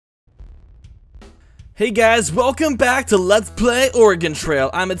Hey guys, welcome back to Let's Play Oregon Trail.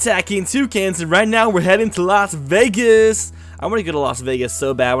 I'm Attacking Tucans, and right now we're heading to Las Vegas. I want to go to Las Vegas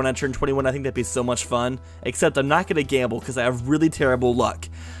so bad when I turn 21. I think that'd be so much fun. Except I'm not going to gamble because I have really terrible luck.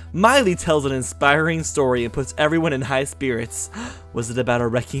 Miley tells an inspiring story and puts everyone in high spirits. Was it about a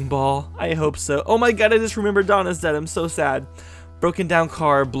wrecking ball? I hope so. Oh my god, I just remembered Donna's dead. I'm so sad. Broken down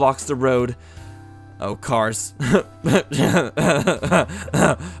car blocks the road. Oh, cars.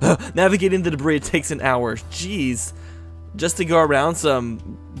 Navigating the debris takes an hour. Jeez. Just to go around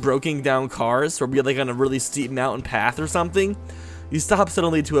some broken down cars or be like on a really steep mountain path or something. You stop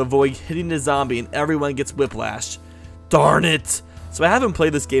suddenly to avoid hitting a zombie and everyone gets whiplash. Darn it. So I haven't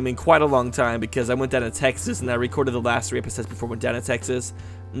played this game in quite a long time because I went down to Texas and I recorded the last 3 episodes before I went down to Texas.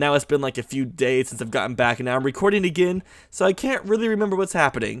 Now it's been like a few days since I've gotten back and now I'm recording again, so I can't really remember what's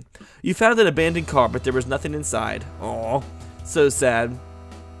happening. You found an abandoned car, but there was nothing inside. Aww, so sad.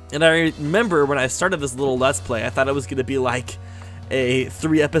 And I remember when I started this little Let's Play, I thought it was going to be like a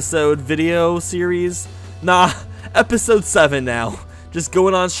 3-episode video series. Nah, episode 7 now. Just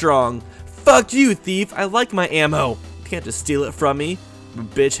going on strong. Fuck you, thief. I like my ammo. You can't just steal it from me,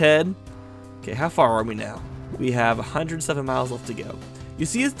 bitch head. Okay, how far are we now? We have 107 miles left to go. You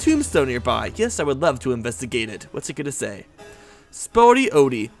see his tombstone nearby. Yes, I would love to investigate it. What's it gonna say? Spody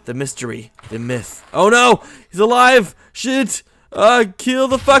Odie, the mystery, the myth. Oh no! He's alive! Shit! Kill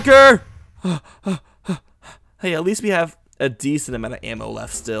the fucker! Hey, at least we have a decent amount of ammo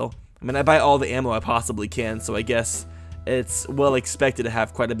left still. I mean, I buy all the ammo I possibly can, so I guess it's well expected to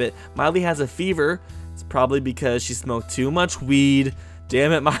have quite a bit. Miley has a fever. It's probably because she smoked too much weed.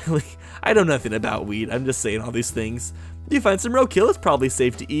 Damn it, Miley. I know nothing about weed. I'm just saying all these things. You find some roadkill, it's probably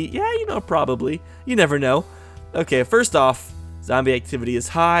safe to eat. Yeah, you know, probably. You never know. Okay, first off, zombie activity is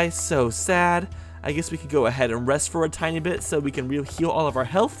high. So sad. I guess we could go ahead and rest for a tiny bit so we can heal all of our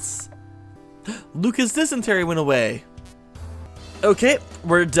healths. Lucas' dysentery went away. Okay,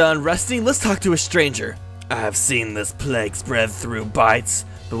 we're done resting. Let's talk to a stranger. I have seen this plague spread through bites,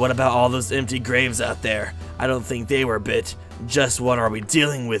 but what about all those empty graves out there? I don't think they were bit. Just what are we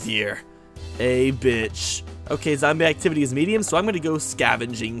dealing with here? A bitch. Okay, zombie activity is medium, so I'm gonna go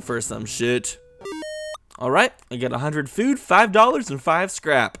scavenging for some shit. Alright, I got 100 food, $5, and 5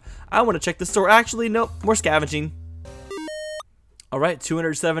 scrap. I wanna check the store. Actually, nope, more scavenging. Alright,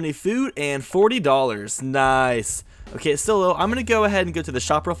 270 food and $40. Nice. Okay, it's still low. I'm gonna go ahead and go to the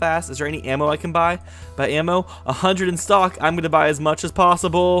shop real fast. Is there any ammo I can buy? By ammo, 100 in stock. I'm gonna buy as much as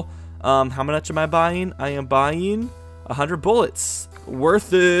possible. How much am I buying? I am buying 100 bullets.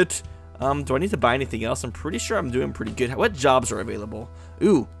 Worth it. Do I need to buy anything else? I'm pretty sure I'm doing pretty good. What jobs are available?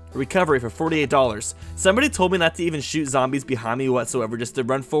 Ooh, recovery for $48. Somebody told me not to even shoot zombies behind me whatsoever, just to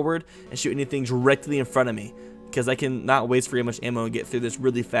run forward and shoot anything directly in front of me, because I can not waste very much ammo and get through this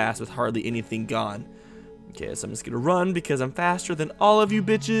really fast with hardly anything gone. Okay, so I'm just gonna run because I'm faster than all of you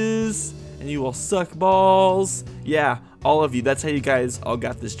bitches, and you all suck balls. Yeah, all of you. That's how you guys all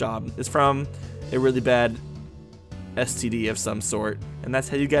got this job. It's from a really bad STD of some sort, and that's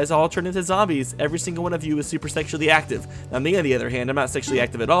how you guys all turn into zombies. Every single one of you is super sexually active. Now me, on the other hand, I'm not sexually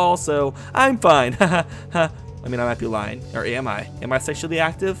active at all, so I'm fine. I mean, I might be lying, or am I? Am I sexually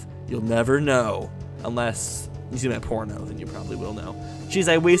active? You'll never know, unless you see my porno, then you probably will know.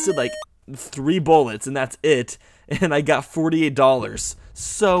 Jeez, I wasted like 3 bullets, and that's it, and I got $48.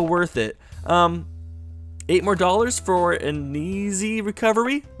 So worth it. $8 more for an easy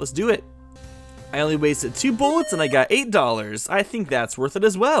recovery. Let's do it. I only wasted 2 bullets and I got $8. I think that's worth it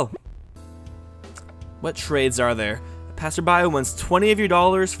as well. What trades are there? A passerby wants 20 of your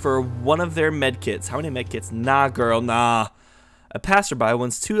dollars for one of their medkits. How many medkits? Nah, girl, nah. A passerby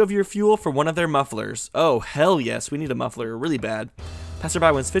wants 2 of your fuel for one of their mufflers. Oh, hell yes, we need a muffler really bad.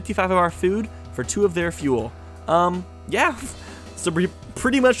 Passerby wants 55 of our food for 2 of their fuel. Yeah. So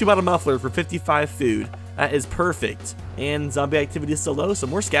pretty much we bought a muffler for 55 food. That is perfect. And zombie activity is still low, so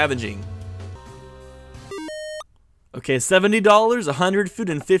more scavenging. Okay, $70, 100 food,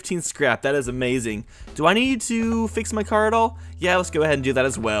 and 15 scrap. That is amazing. Do I need to fix my car at all? Yeah, let's go ahead and do that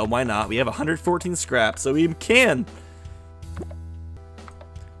as well. Why not? We have 114 scrap, so we can.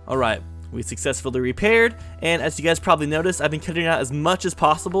 Alright, we successfully repaired, and as you guys probably noticed, I've been cutting out as much as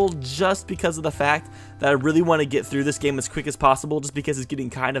possible just because of the fact that I really want to get through this game as quick as possible, just because it's getting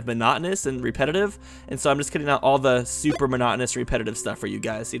kind of monotonous and repetitive, and so I'm just cutting out all the super monotonous repetitive stuff for you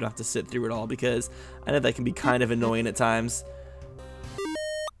guys, so you don't have to sit through it all, because I know that can be kind of annoying at times.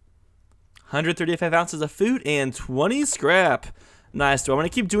 135 ounces of food and 20 scrap. Nice. Do I want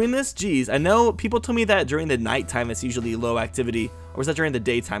to keep doing this? Jeez, I know people told me that during the nighttime it's usually low activity. Or is that during the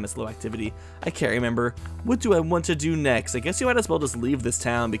daytime it's low activity? I can't remember. What do I want to do next? I guess you might as well just leave this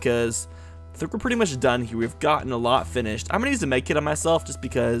town because I think we're pretty much done here. We've gotten a lot finished. I'm gonna use a med kit on myself just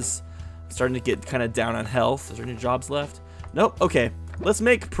because I'm starting to get kind of down on health. Is there any jobs left? Nope. Okay, let's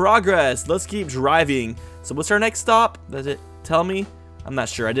make progress. Let's keep driving. So what's our next stop? Does it tell me? I'm not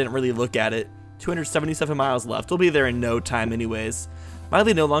sure. I didn't really look at it. 277 miles left. We'll be there in no time anyways.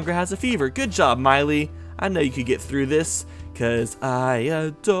 Miley no longer has a fever. Good job, Miley. I know you could get through this, cause I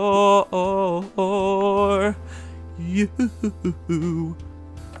adore you.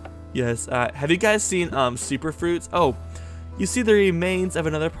 Yes, have you guys seen Super Fruits? Oh, you see the remains of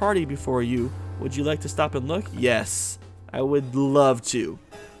another party before you. Would you like to stop and look? Yes, I would love to.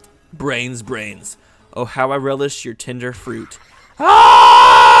 Brains, brains. Oh, how I relish your tender fruit.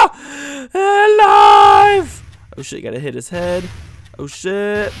 Ah! Alive! Oh shit, gotta hit his head. Oh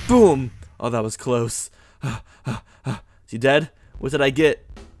shit. Boom. Oh, that was close. Is he dead? What did I get?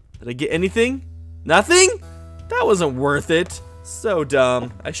 Did I get anything? Nothing? That wasn't worth it. So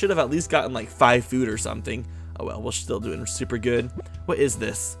dumb. I should have at least gotten like 5 food or something. Oh well, we're still doing super good. What is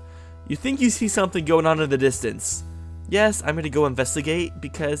this? You think you see something going on in the distance? Yes, I'm gonna go investigate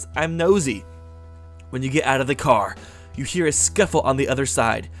because I'm nosy. When you get out of the car, you hear a scuffle on the other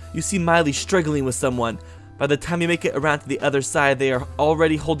side. You see Miley struggling with someone. By the time you make it around to the other side, they are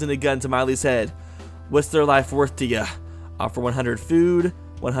already holding a gun to Miley's head. What's their life worth to ya? Offer 100 food,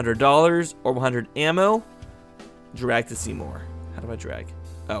 $100, or 100 ammo? Drag to see more. How do I drag?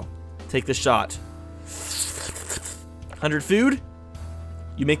 Oh, take the shot. 100 food?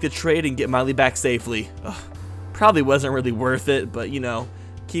 You make the trade and get Miley back safely. Ugh, probably wasn't really worth it, but you know,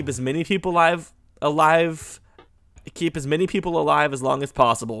 keep as many people alive. Keep as many people alive as long as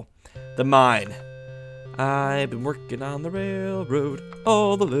possible. The mine. I've been working on the railroad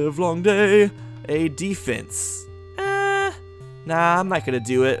all the livelong day. A defense. Nah, I'm not gonna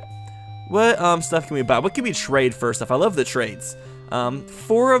do it. What stuff can we buy? What can we trade first off? I love the trades.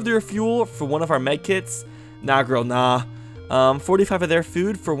 4 of their fuel for one of our med kits. Nah, girl, nah. 45 of their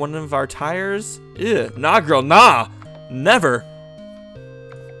food for one of our tires. Ew, nah, girl, nah. Never.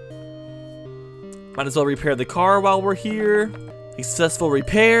 Might as well repair the car while we're here. Successful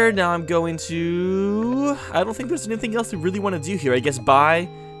repair. Now I'm going to... I don't think there's anything else we really want to do here. I guess buy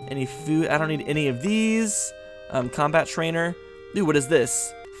any food. I don't need any of these. Combat trainer. Ooh, what is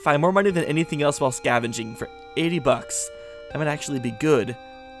this? Find more money than anything else while scavenging for 80 bucks. That might actually be good.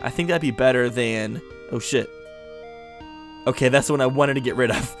 I think that'd be better than... Oh, shit. Okay, that's the one I wanted to get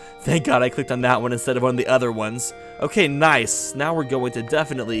rid of. Thank God I clicked on that one instead of one of the other ones. Okay, nice. Now we're going to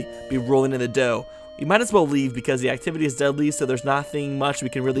definitely be rolling in the dough. We might as well leave because the activity is deadly, so there's nothing much we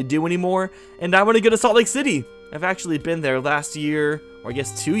can really do anymore. And I want to go to Salt Lake City. I've actually been there last year, or I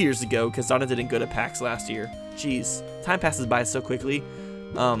guess 2 years ago, because Donna didn't go to PAX last year. Jeez, time passes by so quickly.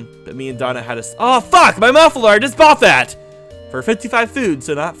 But me and Donna had a... Oh, fuck! My muffler! I just bought that! For 55 food,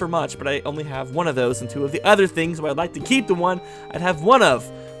 so not for much, but I only have one of those and 2 of the other things, so I'd like to keep the one I'd have one of.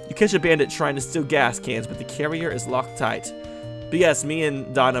 You catch a bandit trying to steal gas cans, but the carrier is locked tight. But yes, me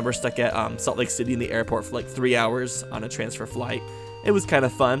and Donna were stuck at Salt Lake City in the airport for like 3 hours on a transfer flight. It was kind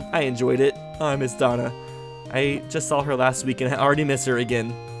of fun. I enjoyed it. Oh, I miss Donna. I just saw her last week and I already miss her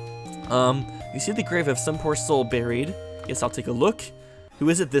again. You see the grave of some poor soul buried. Guess I'll take a look. Who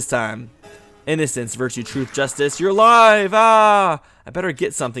is it this time? Innocence, virtue, truth, justice. You're alive! Ah! I better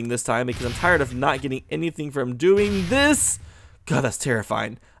get something this time because I'm tired of not getting anything from doing this. God, that's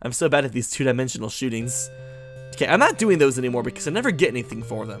terrifying. I'm so bad at these 2-dimensional shootings. Okay, I'm not doing those anymore because I never get anything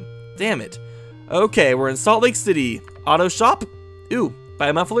for them. Damn it. Okay, we're in Salt Lake City. Auto shop? Ooh, buy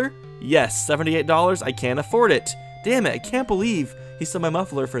a muffler? Yes, $78. I can't afford it. Damn it, I can't believe he sold my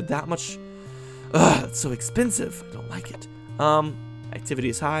muffler for that much. Ugh, that's so expensive. I don't like it. Activity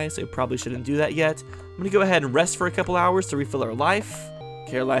is high, so I probably shouldn't do that yet. I'm gonna go ahead and rest for a couple hours to refill our life.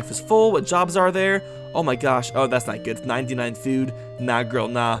 Okay, our life is full. What jobs are there? Oh my gosh. Oh, that's not good. 99 food. Nah, girl,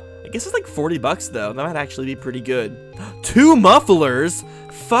 nah. I guess it's like 40 bucks though. That might actually be pretty good. 2 mufflers?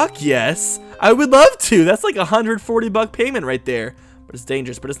 Fuck yes. I would love to. That's like a $140 payment right there. But it's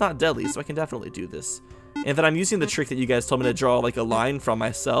dangerous, but it's not deadly, so I can definitely do this. And then I'm using the trick that you guys told me to draw like a line from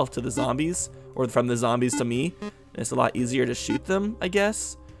myself to the zombies, or from the zombies to me. And it's a lot easier to shoot them, I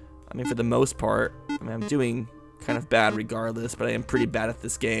guess. I mean, for the most part. I mean, I'm doing kind of bad regardless, but I am pretty bad at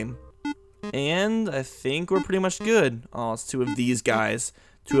this game. And I think we're pretty much good. Oh, it's 2 of these guys.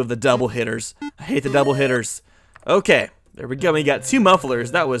 2 of the double hitters. I hate the double hitters. Okay, there we go. We got 2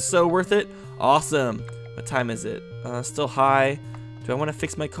 mufflers. That was so worth it. Awesome. What time is it? Still high. Do I want to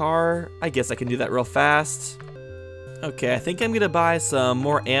fix my car? I guess I can do that real fast. Okay, I think I'm gonna buy some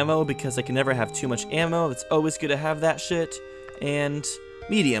more ammo because I can never have too much ammo. It's always good to have that shit. And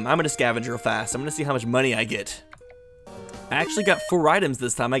medium. I'm gonna scavenge real fast. I'm gonna see how much money I get. I actually got 4 items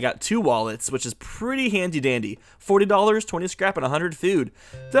this time. I got 2 wallets, which is pretty handy dandy. $40, 20 scrap, and 100 food.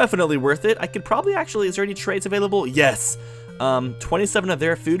 Definitely worth it. I could probably actually, is there any trades available? Yes. 27 of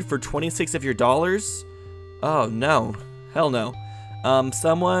their food for 26 of your dollars. Oh no, hell no.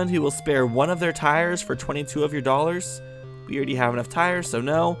 Someone who will spare 1 of their tires for 22 of your dollars. We already have enough tires, so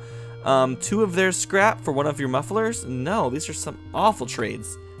no. 2 of their scrap for 1 of your mufflers. No, these are some awful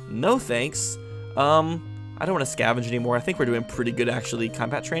trades. No thanks. I don't want to scavenge anymore. I think we're doing pretty good actually.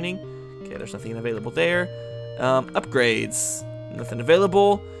 Combat training. Okay, there's nothing available there. Upgrades. Nothing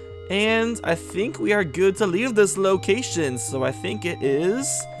available. And I think we are good to leave this location. So I think it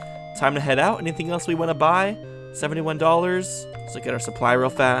is time to head out. Anything else we want to buy? $71. Let's look at our supply real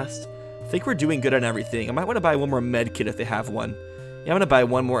fast. I think we're doing good on everything. I might want to buy 1 more med kit if they have one. Yeah, I'm going to buy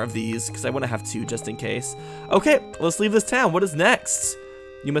 1 more of these because I want to have 2 just in case. Okay, let's leave this town. What is next?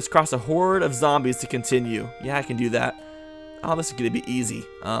 You must cross a horde of zombies to continue. Yeah, I can do that. Oh, this is going to be easy.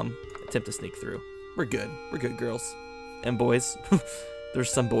 Attempt to sneak through. We're good. We're good, girls. And boys.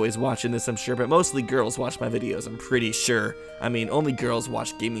 There's some boys watching this, I'm sure, but mostly girls watch my videos, I'm pretty sure. I mean, only girls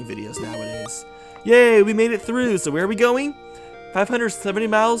watch gaming videos nowadays. Yay, we made it through. So where are we going? 570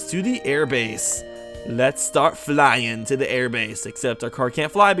 miles to the airbase. Let's start flying to the airbase, except our car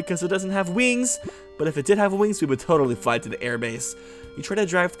can't fly because it doesn't have wings. But if it did have wings, we would totally fly to the airbase. You try to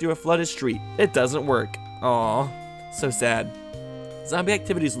drive through a flooded street. It doesn't work. Aw, so sad. Zombie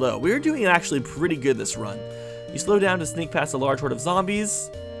activity is low. We're doing actually pretty good this run. You slow down to sneak past a large horde of zombies.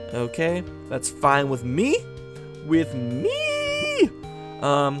 Okay, that's fine with me. With me!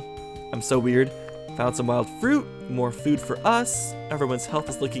 I'm so weird. Found some wild fruit, more food for us. Everyone's health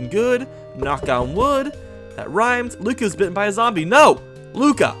is looking good. Knock on wood. That rhymed. Luca's bitten by a zombie. No!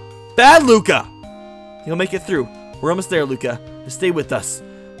 Luca! Bad Luca! He'll make it through. We're almost there, Luca. Just stay with us.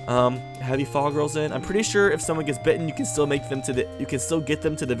 Have you fall girls in? I'm pretty sure if someone gets bitten, you can still make them to the. You can still get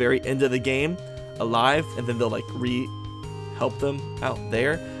them to the very end of the game, alive, and then they'll like help them out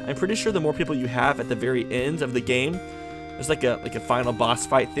there. I'm pretty sure the more people you have at the very end of the game, there's like a final boss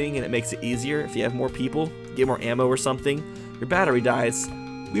fight thing, and it makes it easier if you have more people, get more ammo or something. Your battery dies.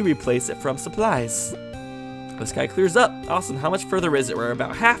 We replace it from supplies. The sky clears up. Awesome. How much further is it? We're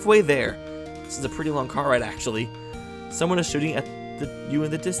about halfway there. This is a pretty long car ride, actually. Someone is shooting at you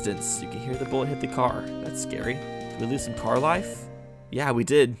in the distance. You can hear the bullet hit the car. That's scary. Did we lose some car life? Yeah, we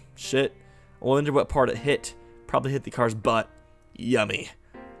did. Shit. I wonder what part it hit. Probably hit the car's butt. Yummy.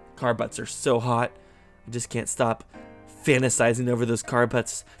 Car butts are so hot. I just can't stop fantasizing over those car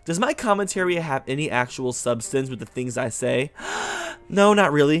butts. Does my commentary have any actual substance with the things I say? No,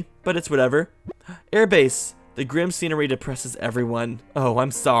 not really, but it's whatever. Airbase. The grim scenery depresses everyone. Oh,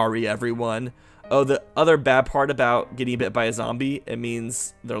 I'm sorry, everyone. Oh, the other bad part about getting bit by a zombie, it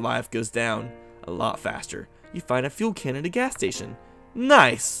means their life goes down a lot faster. You find a fuel can at a gas station.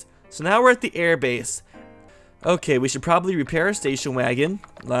 Nice. So now we're at the airbase. Okay, we should probably repair our station wagon,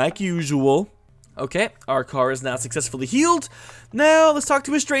 like usual. Okay, our car is now successfully healed. Now, let's talk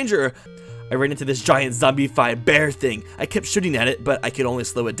to a stranger. I ran into this giant zombie-fied bear thing. I kept shooting at it, but I could only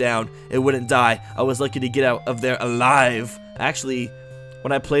slow it down. It wouldn't die. I was lucky to get out of there alive. Actually,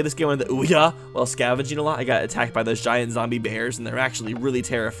 when I play this game on the Ouya while scavenging a lot, I got attacked by those giant zombie bears, and they're actually really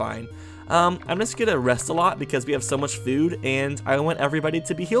terrifying. I'm just gonna rest a lot because we have so much food, and I want everybody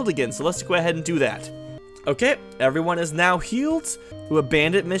to be healed again, so let's go ahead and do that. Okay, everyone is now healed. Do a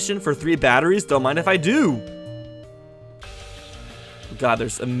bandit mission for 3 batteries. Don't mind if I do. God,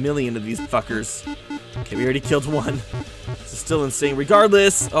 there's a million of these fuckers. Okay, we already killed 1. This is still insane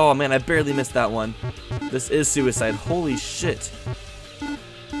regardless. Oh man, I barely missed that one. This is suicide. Holy shit.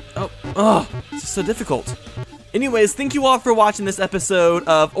 Oh, this is so difficult. Anyways, thank you all for watching this episode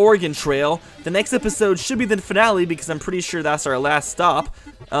of Oregon Trail. The next episode should be the finale because I'm pretty sure that's our last stop.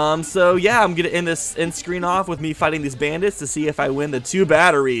 So yeah, I'm gonna end this end screen off with me fighting these bandits to see if I win the 2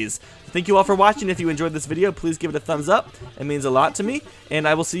 batteries. Thank you all for watching. If you enjoyed this video, please give it a thumbs up. It means a lot to me, and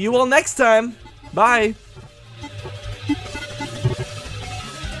I will see you all next time. Bye.